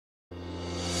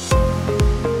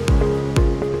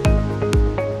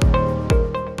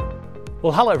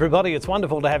Well, hello everybody. It's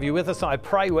wonderful to have you with us. I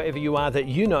pray wherever you are that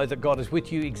you know that God is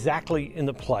with you exactly in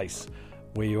the place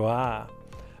where you are.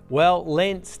 Well,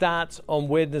 Lent starts on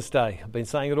Wednesday. I've been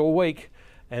saying it all week,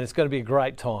 and it's going to be a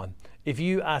great time. If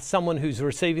you are someone who's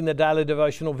receiving the daily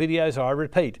devotional videos, I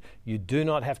repeat, you do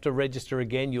not have to register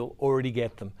again. You'll already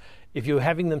get them. If you're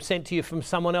having them sent to you from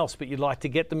someone else, but you'd like to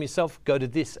get them yourself, go to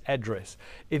this address.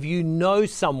 If you know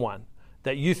someone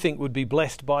that you think would be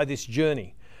blessed by this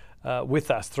journey with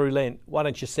us through Lent, why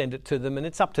don't you send it to them? And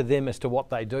it's up to them as to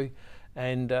what they do,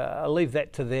 and I'll leave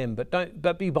that to them.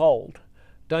 But be bold.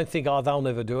 Don't think, oh, they'll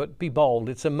never do it. Be bold.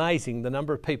 It's amazing the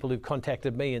number of people who've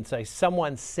contacted me and say,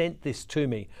 someone sent this to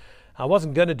me. I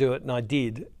wasn't going to do it, and I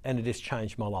did, and it has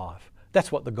changed my life.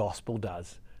 That's what the gospel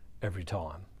does every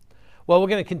time. Well, we're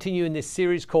going to continue in this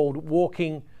series called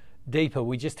Walking Deeper.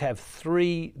 We just have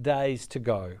 3 days to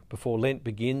go before Lent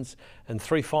begins, and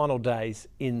 3 final days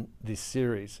in this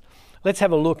series. Let's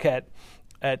have a look at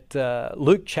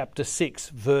Luke chapter 6,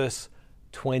 verse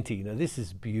 20. Now, this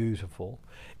is beautiful.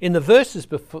 In the verses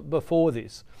before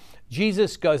this,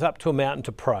 Jesus goes up to a mountain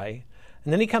to pray,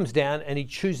 and then he comes down and he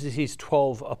chooses his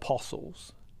 12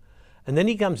 apostles. And then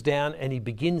he comes down and he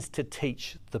begins to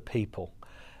teach the people.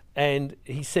 And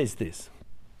he says this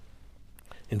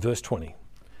in verse 20.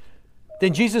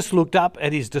 Then Jesus looked up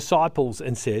at his disciples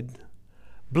and said,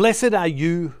 "Blessed are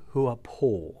you who are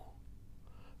poor,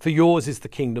 for yours is the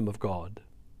kingdom of God.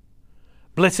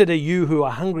 Blessed are you who are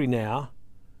hungry now,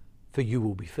 for you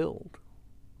will be filled.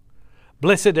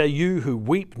 Blessed are you who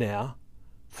weep now,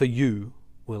 for you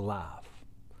will laugh."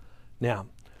 Now,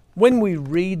 when we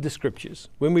read the scriptures,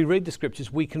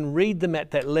 we can read them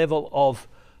at that level of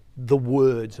the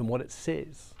words and what it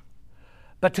says.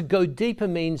 But to go deeper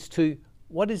means to,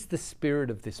 what is the spirit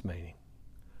of this meaning?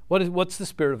 What's the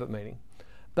spirit of it meaning?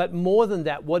 But more than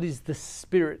that, what is the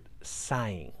Spirit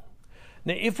saying?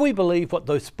 Now, if we believe what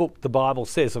the Bible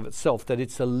says of itself, that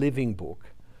it's a living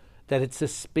book, that it's a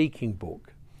speaking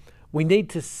book, we need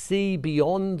to see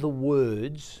beyond the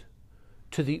words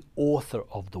to the author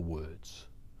of the words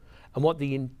and what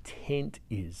the intent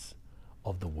is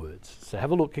of the words. So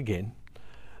have a look again.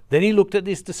 Then he looked at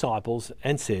his disciples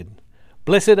and said,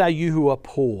 "Blessed are you who are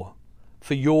poor,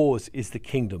 for yours is the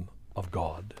kingdom of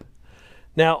God."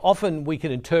 Now, often we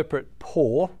can interpret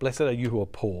poor, blessed are you who are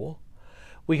poor,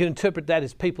 we can interpret that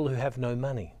as people who have no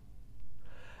money.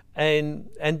 And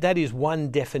that is one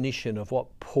definition of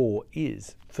what poor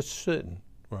is, for certain,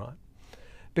 right?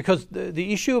 Because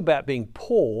the issue about being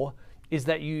poor is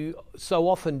that you so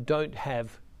often don't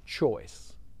have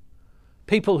choice.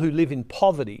 People who live in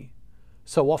poverty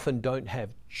so often don't have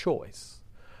choice,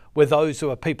 where those who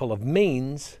are people of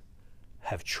means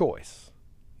have choice,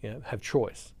 have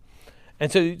choice.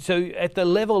 And so at the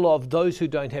level of those who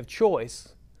don't have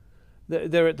choice,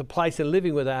 they're at the place in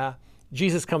living where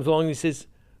Jesus comes along and he says,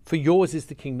 "For yours is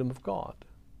the kingdom of God."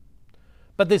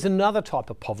 But there's another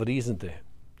type of poverty, isn't there?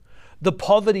 The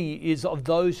poverty is of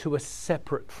those who are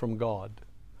separate from God.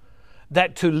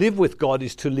 That to live with God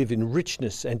is to live in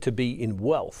richness and to be in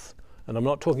wealth. And I'm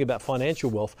not talking about financial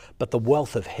wealth, but the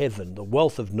wealth of heaven, the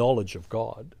wealth of knowledge of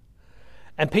God.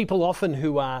 And people often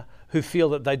who feel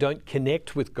that they don't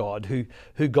connect with God,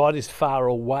 who God is far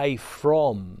away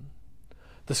from,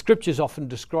 the scriptures often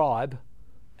describe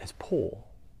as poor.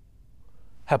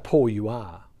 How poor you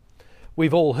are.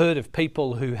 We've all heard of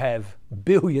people who have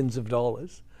billions of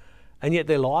dollars, and yet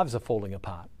their lives are falling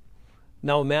apart.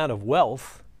 No amount of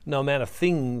wealth, no amount of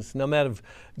things, no amount of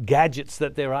gadgets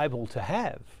that they're able to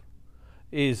have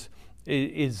is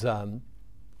going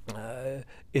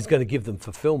to give them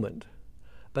fulfillment.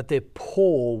 But they're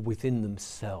poor within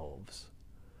themselves.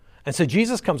 And so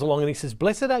Jesus comes along and he says,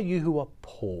 "Blessed are you who are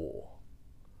poor."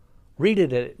 Read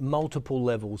it at multiple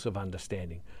levels of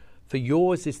understanding. For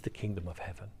yours is the kingdom of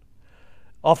heaven.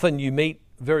 Often you meet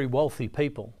very wealthy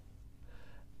people,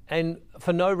 and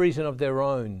for no reason of their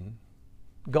own,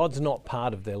 God's not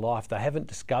part of their life. They haven't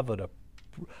discovered a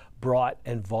bright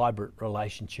and vibrant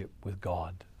relationship with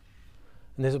God.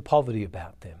 And there's a poverty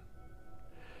about them.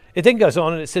 It then goes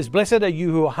on and it says, "Blessed are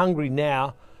you who are hungry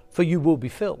now, for you will be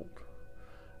filled."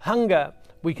 Hunger,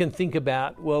 we can think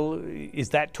about, well, is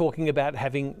that talking about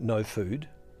having no food?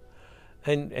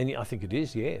 And I think it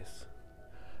is, yes.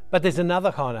 But there's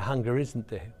another kind of hunger, isn't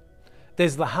there?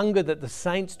 There's the hunger that the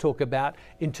saints talk about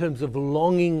in terms of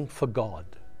longing for God.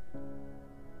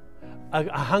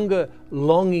 A hunger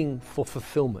longing for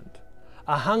fulfillment.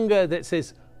 A hunger that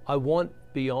says, I want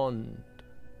beyond.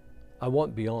 I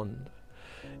want beyond.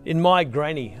 In my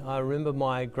granny, I remember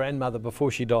my grandmother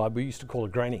before she died, we used to call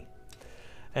her Granny.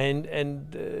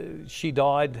 And she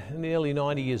died nearly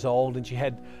 90 years old, and she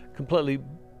had completely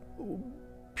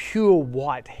pure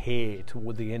white hair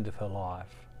toward the end of her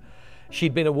life.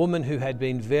 She'd been a woman who had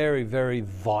been very, very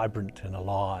vibrant and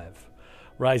alive,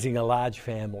 raising a large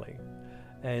family.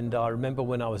 And I remember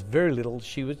when I was very little,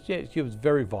 she was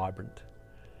very vibrant.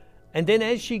 And then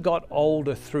as she got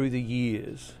older through the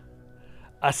years,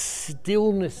 a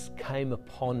stillness came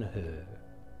upon her.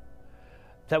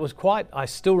 That was I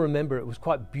still remember it was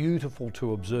quite beautiful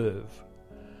to observe,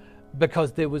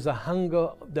 because there was a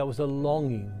hunger, there was a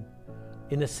longing,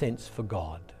 in a sense, for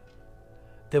God.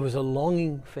 There was a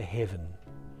longing for heaven.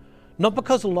 Not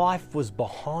because life was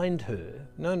behind her,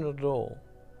 no, not at all,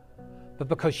 but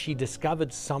because she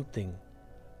discovered something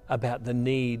about the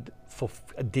need for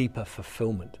a deeper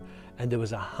fulfillment, and there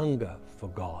was a hunger for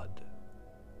God.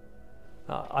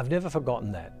 I've never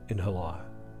forgotten that in her life.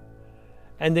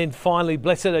 And then finally,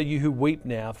 blessed are you who weep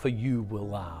now, for you will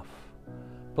laugh.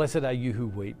 Blessed are you who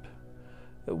weep.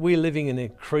 We're living in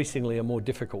increasingly a more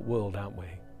difficult world, aren't we?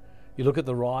 You look at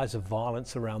the rise of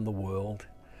violence around the world.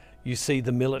 You see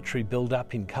the military build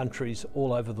up in countries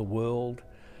all over the world,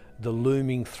 the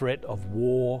looming threat of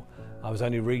war. I was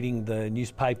only reading the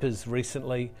newspapers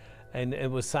recently, and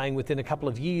it was saying within a couple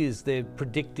of years they're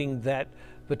predicting that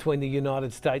between the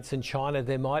United States and China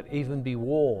there might even be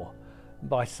war.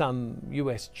 By some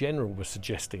US general was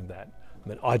suggesting that. I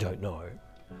mean, I don't know.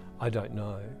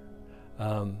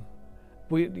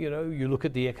 You look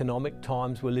at the economic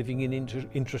times we're living in,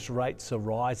 interest rates are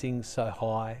rising so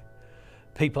high.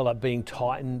 People are being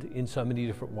tightened in so many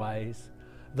different ways.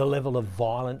 The level of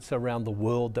violence around the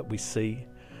world that we see.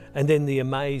 And then the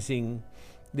amazing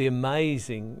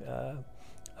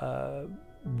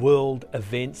world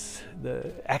events,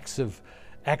 the acts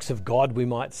of God, we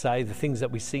might say, the things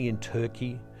that we see in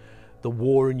Turkey, the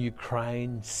war in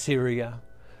Ukraine, Syria,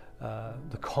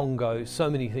 the Congo, so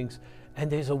many things. And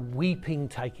there's a weeping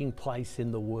taking place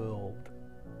in the world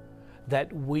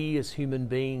that we as human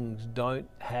beings don't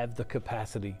have the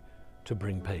capacity to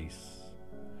bring peace.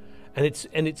 And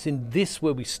it's in this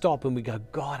where we stop and we go,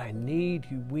 God, I need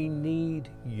you. We need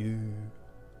you.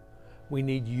 We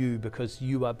need you because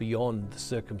you are beyond the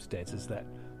circumstances that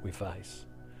we face.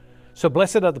 So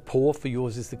blessed are the poor, for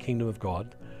yours is the kingdom of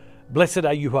God. Blessed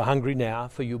are you who are hungry now,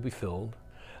 for you'll be filled.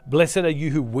 Blessed are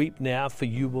you who weep now, for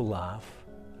you will laugh.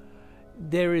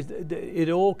 It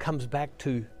all comes back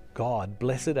to God.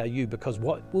 Blessed are you, because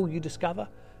what will you discover?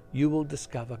 You will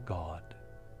discover God.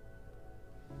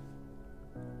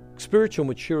 Spiritual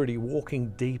maturity, walking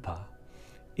deeper,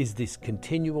 is this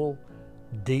continual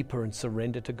deeper and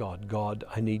surrender to God. God,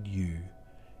 I need you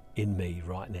in me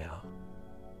right now.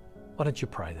 Why don't you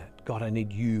pray that? God, I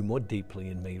need you more deeply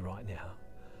in me right now.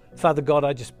 Father God,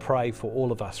 I just pray for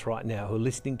all of us right now who are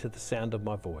listening to the sound of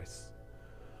my voice.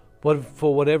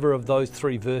 For whatever of those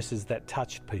 3 verses that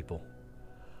touched people,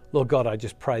 Lord God, I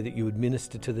just pray that you would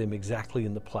minister to them exactly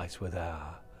in the place where they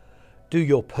are. Do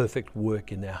your perfect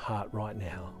work in their heart right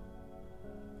now.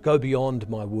 Go beyond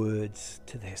my words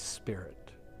to their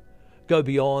spirit. Go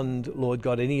beyond, Lord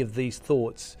God, any of these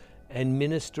thoughts and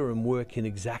minister and work in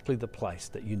exactly the place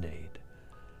that you need.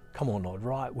 Come on, Lord,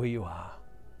 right where you are.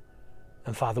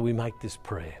 And Father, we make this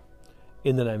prayer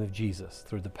in the name of Jesus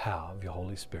through the power of your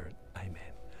Holy Spirit. Amen.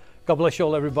 God bless you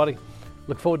all, everybody.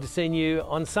 Look forward to seeing you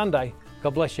on Sunday.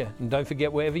 God bless you. And don't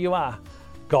forget, wherever you are,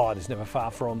 God is never far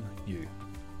from you.